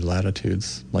the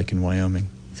mid-latitudes, like in Wyoming.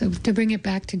 So to bring it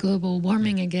back to global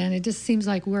warming again, it just seems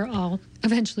like we're all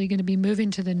eventually going to be moving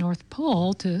to the North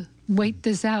Pole to wait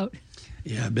this out.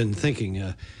 Yeah, I've been thinking,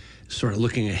 sort of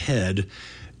looking ahead.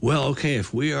 Well, okay,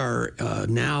 if we are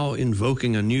now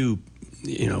invoking a new,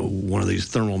 one of these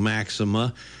thermal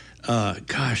maxima,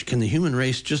 can the human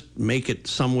race just make it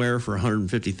somewhere for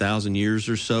 150,000 years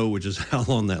or so, which is how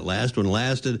long that last one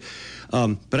lasted?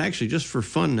 But actually, just for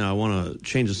fun now, I want to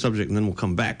change the subject, and then we'll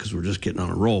come back because we're just getting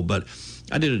on a roll. But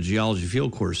I did a geology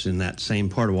field course in that same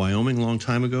part of Wyoming a long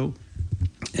time ago,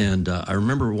 and I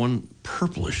remember one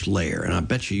purplish layer, and I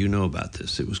bet you know about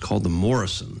this. It was called the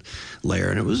Morrison layer,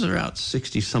 and it was about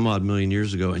 60-some-odd million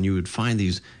years ago, and you would find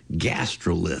these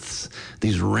gastroliths,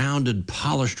 these rounded,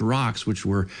 polished rocks, which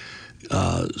were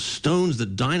stones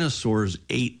that dinosaurs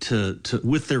ate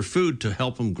with their food to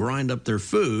help them grind up their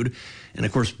food. And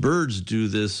of course, birds do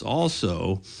this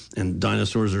also, and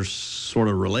dinosaurs are sort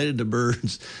of related to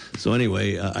birds. So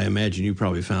anyway, I imagine you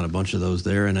probably found a bunch of those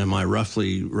there. And am I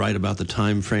roughly right about the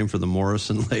time frame for the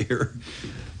Morrison layer?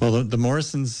 Well, the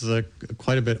Morrison's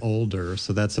quite a bit older,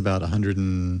 so that's about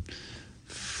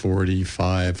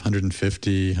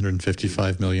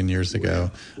 155 million years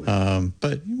ago.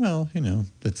 But, well,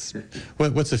 it's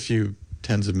what's a few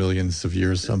tens of millions of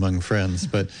years among friends.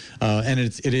 But and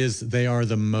they are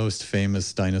the most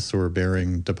famous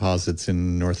dinosaur-bearing deposits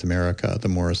in North America, the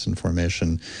Morrison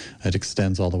Formation. It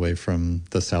extends all the way from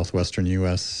the southwestern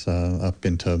U.S. Up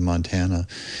into Montana,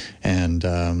 and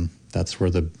that's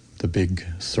where the big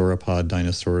sauropod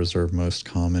dinosaurs are most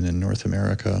common in North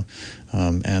America,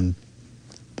 and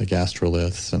the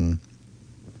gastroliths. And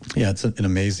yeah, it's an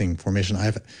amazing formation.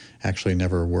 I've actually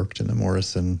never worked in the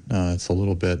Morrison. It's a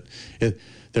little bit...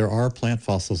 There are plant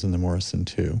fossils in the Morrison,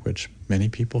 too, which many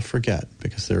people forget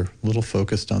because they're a little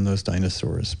focused on those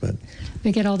dinosaurs. But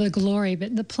they get all the glory,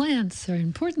 but the plants are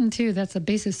important, too. That's a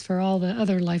basis for all the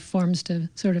other life forms to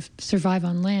sort of survive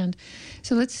on land.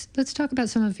 So let's talk about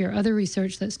some of your other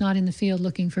research that's not in the field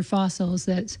looking for fossils,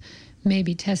 that's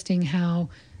maybe testing how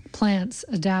plants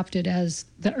adapted as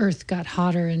the earth got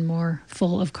hotter and more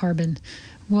full of carbon.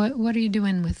 What are you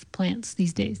doing with plants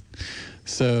these days?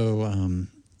 So,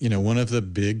 one of the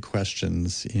big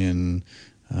questions in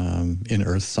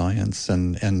earth science,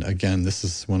 and again, this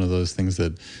is one of those things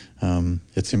that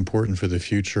it's important for the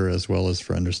future as well as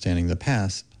for understanding the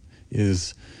past,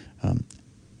 is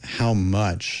how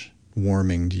much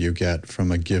warming do you get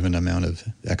from a given amount of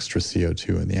extra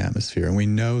CO2 in the atmosphere? And we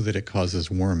know that it causes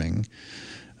warming,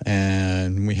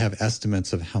 and we have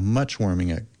estimates of how much warming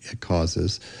it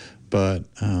causes, but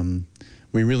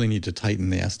we really need to tighten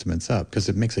the estimates up because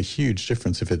it makes a huge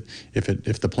difference if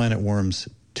the planet warms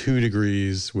 2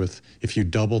 degrees if you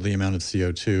double the amount of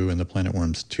CO2 and the planet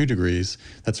warms 2 degrees,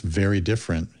 that's very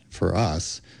different for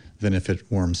us than if it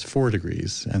warms 4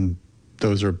 degrees. And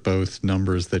those are both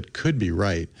numbers that could be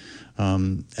right.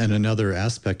 And another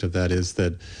aspect of that is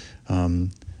that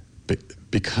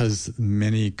because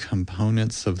many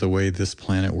components of the way this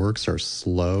planet works are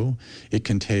slow, it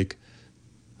can take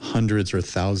hundreds or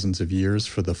thousands of years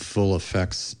for the full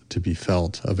effects to be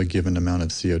felt of a given amount of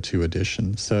CO2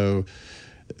 addition. So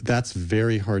that's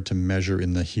very hard to measure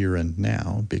in the here and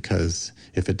now, because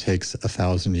if it takes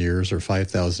 1,000 years or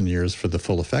 5,000 years for the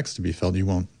full effects to be felt, you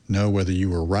won't know whether you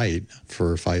were right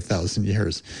for 5,000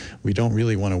 years. We don't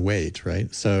really want to wait,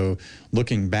 right? So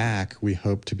looking back, we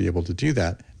hope to be able to do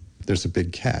that. There's a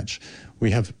big catch.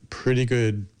 We have pretty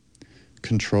good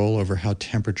control over how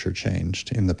temperature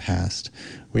changed in the past.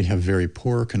 We have very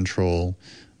poor control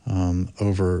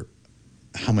over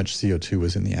how much CO2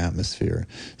 was in the atmosphere.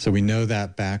 So we know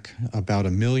that back about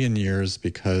 1 million years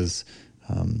because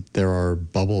there are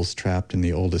bubbles trapped in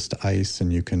the oldest ice,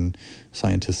 and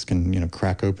scientists can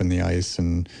crack open the ice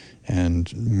and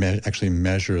actually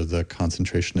measure the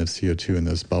concentration of CO2 in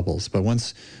those bubbles. But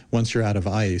once you're out of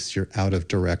ice, you're out of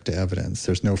direct evidence.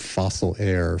 There's no fossil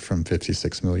air from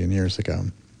 56 million years ago.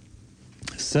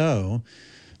 So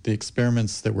the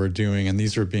experiments that we're doing, and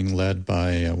these are being led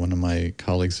by one of my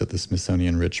colleagues at the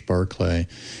Smithsonian, Rich Barclay,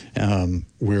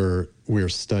 we're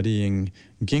studying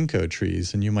ginkgo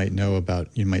trees, and you might know of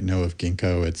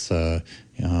ginkgo. It's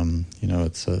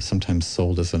it's sometimes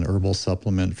sold as an herbal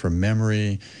supplement for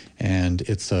memory, and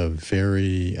it's a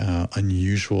very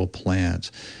unusual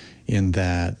plant in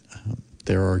that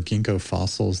there are ginkgo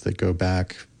fossils that go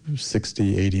back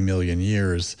 60, 80 million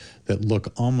years that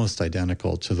look almost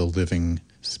identical to the living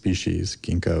species,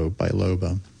 Ginkgo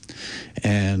biloba.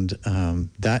 And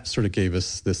that sort of gave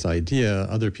us this idea.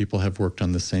 Other people have worked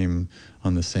on the same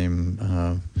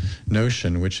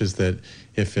notion, which is that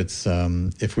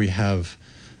if we have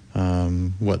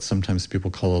what sometimes people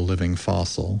call a living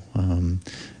fossil,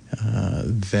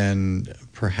 then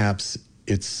perhaps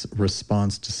its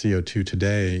response to CO2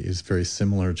 today is very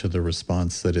similar to the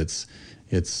response that its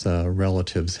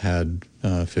relatives had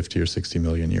 50 or 60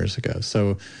 million years ago.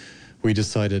 So we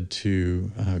decided to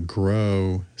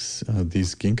grow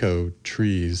these ginkgo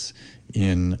trees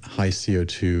in high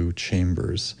CO2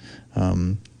 chambers.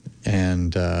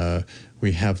 And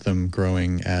we have them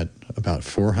growing at about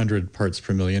 400 parts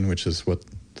per million, which is what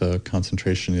the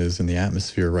concentration is in the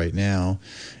atmosphere right now.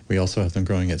 We also have them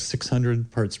growing at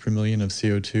 600 parts per million of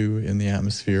CO2 in the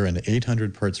atmosphere, and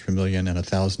 800 parts per million, and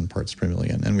 1,000 parts per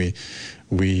million. And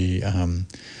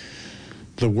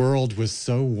the world was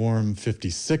so warm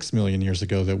 56 million years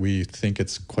ago that we think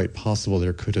it's quite possible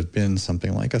there could have been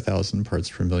something like 1,000 parts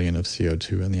per million of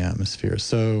CO2 in the atmosphere.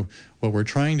 So what we're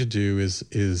trying to do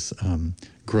is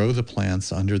grow the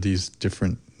plants under these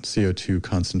different CO2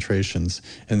 concentrations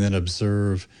and then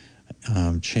observe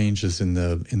changes in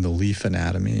the leaf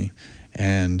anatomy.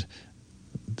 And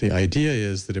the idea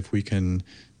is that if we can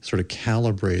sort of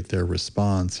calibrate their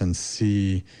response and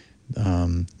see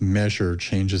measure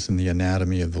changes in the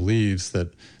anatomy of the leaves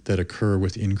that occur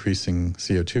with increasing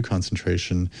CO2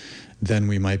 concentration, then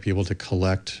we might be able to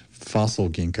collect fossil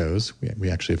ginkgos. We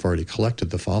actually have already collected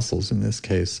the fossils in this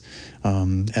case,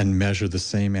 and measure the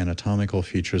same anatomical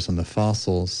features in the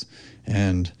fossils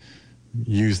and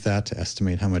use that to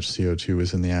estimate how much CO2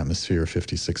 was in the atmosphere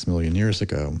 56 million years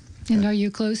ago. And are you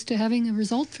close to having a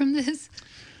result from this?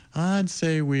 I'd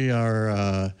say we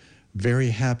are very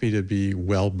happy to be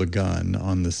well begun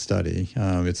on the study.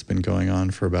 It's been going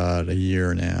on for about a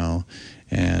year now,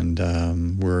 and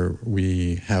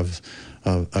we have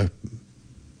a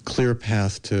clear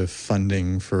path to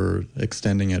funding for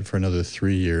extending it for another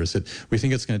 3 years. We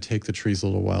think it's going to take the trees a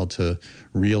little while to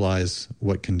realize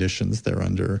what conditions they're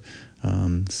under.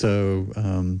 This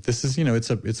is,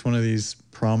 it's one of these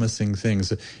promising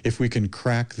things. If we can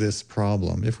crack this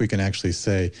problem, if we can actually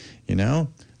say,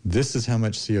 this is how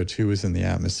much CO2 is in the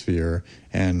atmosphere,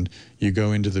 and you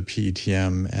go into the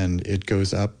PETM and it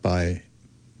goes up by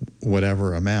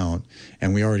whatever amount,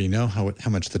 and we already know how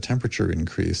much the temperature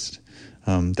increased,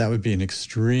 that would be an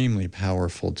extremely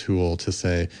powerful tool to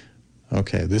say,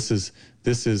 okay, this is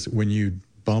when you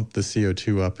bump the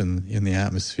CO2 up in the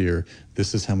atmosphere,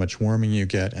 this is how much warming you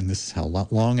get, and this is how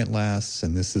long it lasts,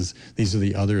 and these are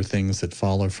the other things that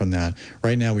follow from that.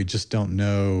 Right now, we just don't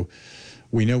know.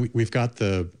 We know we've got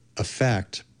the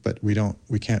effect, but we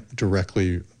can't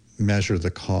directly measure the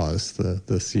cause, the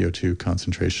CO2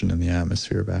 concentration in the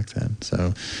atmosphere back then.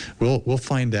 So we'll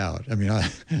find out. I mean,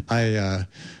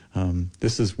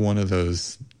 this is one of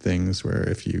those things where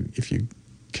if you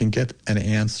can get an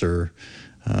answer,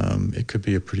 it could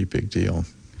be a pretty big deal.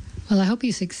 Well, I hope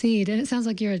you succeed. And it sounds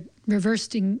like you're a reverse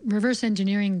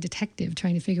engineering detective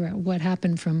trying to figure out what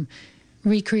happened from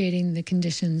recreating the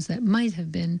conditions that might have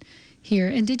been here.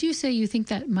 And did you say you think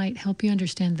that might help you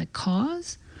understand the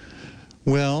cause?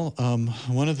 Well,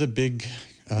 one of the big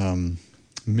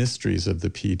mysteries of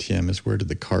the PETM is where did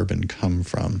the carbon come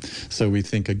from? So we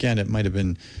think, again, it might have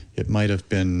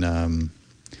been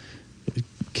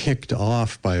kicked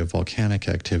off by a volcanic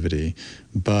activity,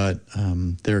 but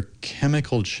there are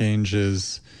chemical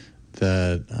changes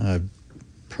that I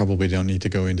probably don't need to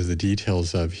go into the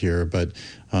details of here, but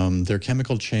there are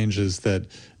chemical changes that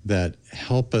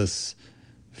help us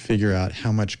figure out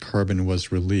how much carbon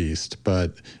was released,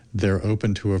 but they're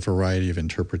open to a variety of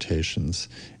interpretations.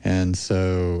 And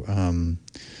so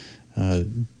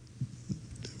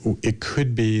it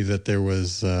could be that there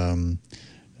was the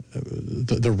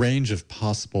range of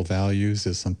possible values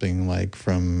is something like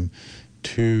from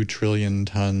 2 trillion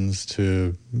tons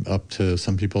to up to,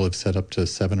 some people have said up to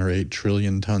 7 or 8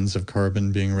 trillion tons of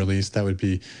carbon being released. That would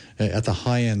be, at the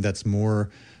high end, that's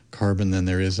more carbon than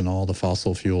there is in all the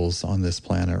fossil fuels on this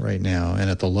planet right now. And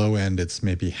at the low end, it's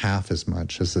maybe half as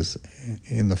much as is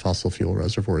in the fossil fuel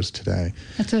reservoirs today.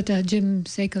 That's what Jim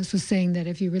Sakos was saying, that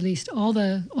if you released all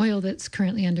the oil that's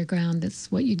currently underground,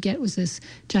 that's what you'd get was this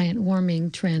giant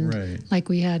warming trend, right, like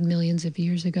we had millions of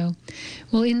years ago.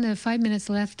 Well, in the 5 minutes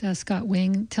left, Scott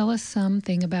Wing, tell us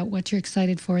something about what you're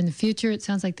excited for in the future. It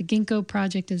sounds like the Ginkgo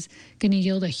project is going to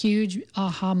yield a huge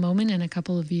aha moment in a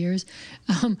couple of years.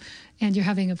 And you're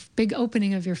having a big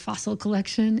opening of your fossil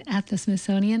collection at the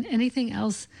Smithsonian. Anything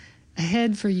else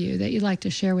ahead for you that you'd like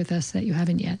to share with us that you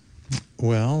haven't yet?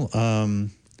 Well,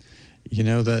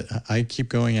 that I keep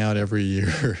going out every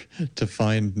year to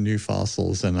find new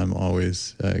fossils, and I'm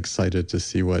always excited to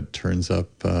see what turns up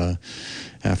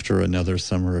after another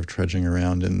summer of trudging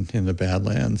around in the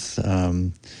Badlands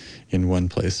in one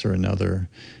place or another.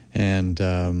 And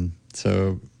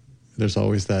so there's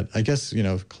always that. I guess,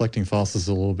 collecting fossils is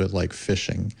a little bit like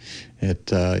fishing.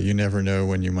 You never know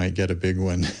when you might get a big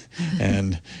one.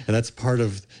 and that's part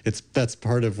of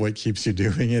what keeps you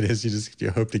doing it, is you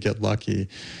hope to get lucky.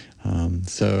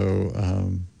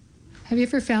 Have you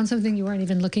ever found something you weren't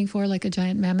even looking for, like a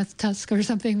giant mammoth tusk or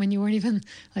something, when you weren't even,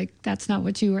 that's not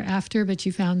what you were after, but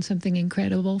you found something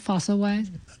incredible fossil-wise?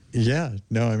 Yeah.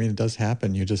 No, I mean, it does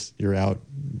happen. You're out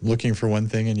looking for one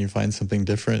thing and you find something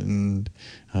different, and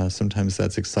sometimes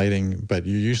that's exciting, but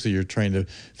you're trying to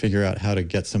figure out how to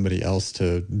get somebody else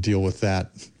to deal with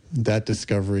that that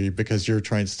discovery because you're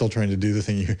still trying to do the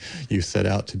thing you set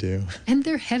out to do. And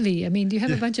they're heavy. I mean, do you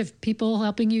have a bunch of people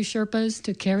helping you, Sherpas,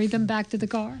 to carry them back to the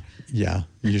car? Yeah,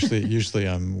 usually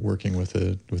I'm working with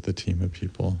a team of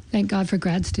people. Thank God for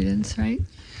grad students, right?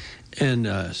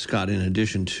 And Scott, in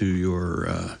addition to your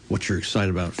what you're excited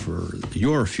about for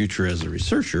your future as a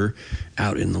researcher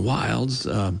out in the wilds,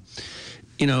 none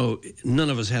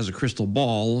of us has a crystal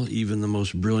ball, even the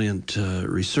most brilliant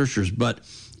researchers, but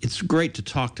it's great to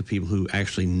talk to people who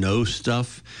actually know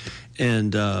stuff.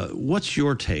 And what's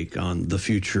your take on the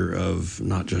future of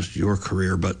not just your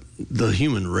career, but the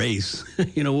human race?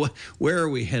 Where are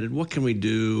we headed? What can we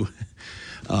do?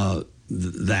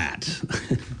 That.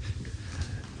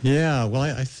 Yeah, well,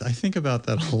 I think about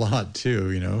that a lot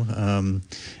too,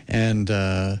 and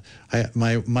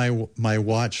my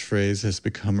watch phrase has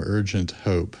become urgent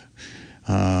hope.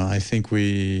 I think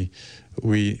we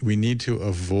need to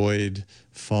avoid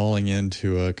falling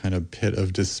into a kind of pit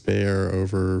of despair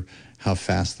over how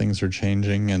fast things are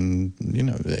changing, and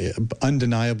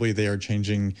undeniably they are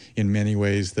changing in many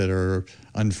ways that are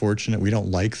unfortunate. We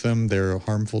don't like them. They're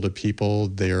harmful to people.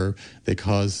 They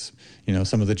cause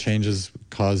some of the changes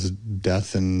cause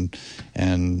death and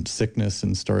sickness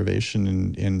and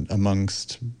starvation in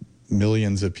amongst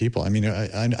millions of people. I mean,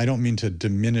 I don't mean to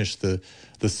diminish the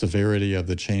severity of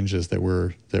the changes that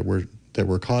we're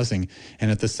causing, and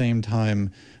at the same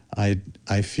time, I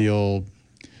feel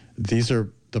these are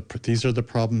the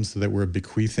problems that we're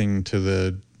bequeathing to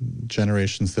the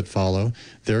generations that follow.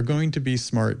 They're going to be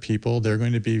smart people. They're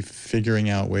going to be figuring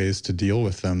out ways to deal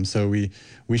with them. So we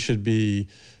should be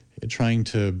trying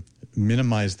to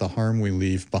minimize the harm we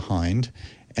leave behind,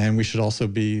 and we should also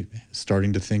be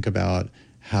starting to think about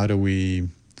how do we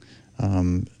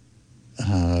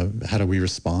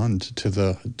respond to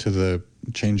the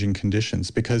changing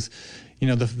conditions, because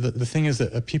the thing is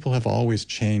that people have always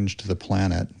changed the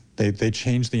planet. They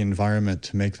change the environment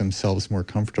to make themselves more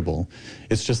comfortable.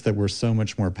 It's just that we're so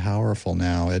much more powerful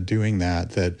now at doing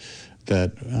that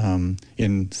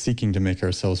in seeking to make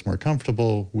ourselves more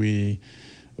comfortable, we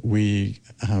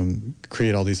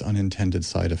create all these unintended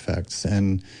side effects.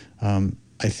 And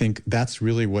I think that's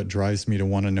really what drives me to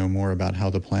want to know more about how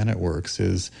the planet works,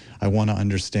 is I want to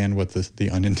understand what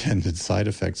the unintended side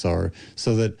effects are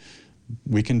so that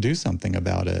we can do something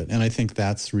about it. And I think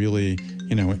that's really,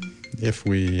 if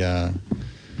we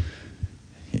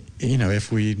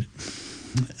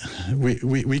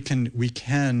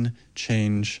can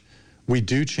change, we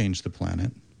do change the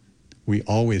planet. We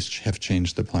always have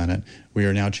changed the planet. We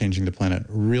are now changing the planet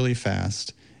really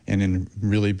fast and in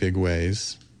really big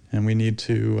ways. And we need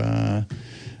to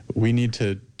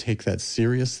take that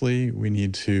seriously. We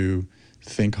need to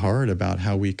think hard about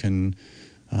how we can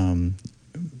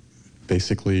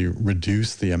basically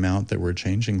reduce the amount that we're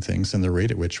changing things and the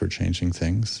rate at which we're changing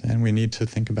things. And we need to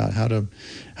think about how to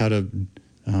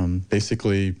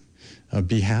basically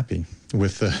be happy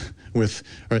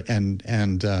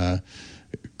and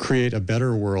create a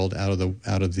better world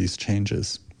out of these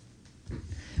changes.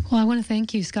 Well, I want to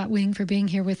thank you, Scott Wing, for being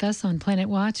here with us on Planet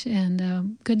Watch,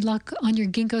 and good luck on your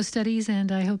ginkgo studies,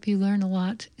 and I hope you learn a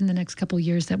lot in the next couple of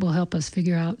years that will help us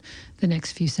figure out the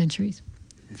next few centuries.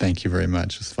 Thank you very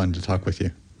much. It's fun to talk with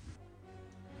you.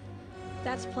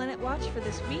 That's Planet Watch for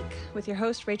this week with your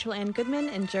host, Rachel Ann Goodman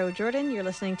and Joe Jordan. You're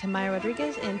listening to Maya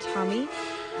Rodriguez and Tommy.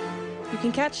 You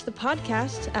can catch the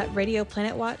podcast at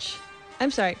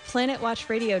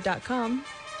planetwatchradio.com.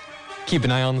 Keep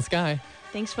an eye on the sky.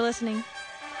 Thanks for listening.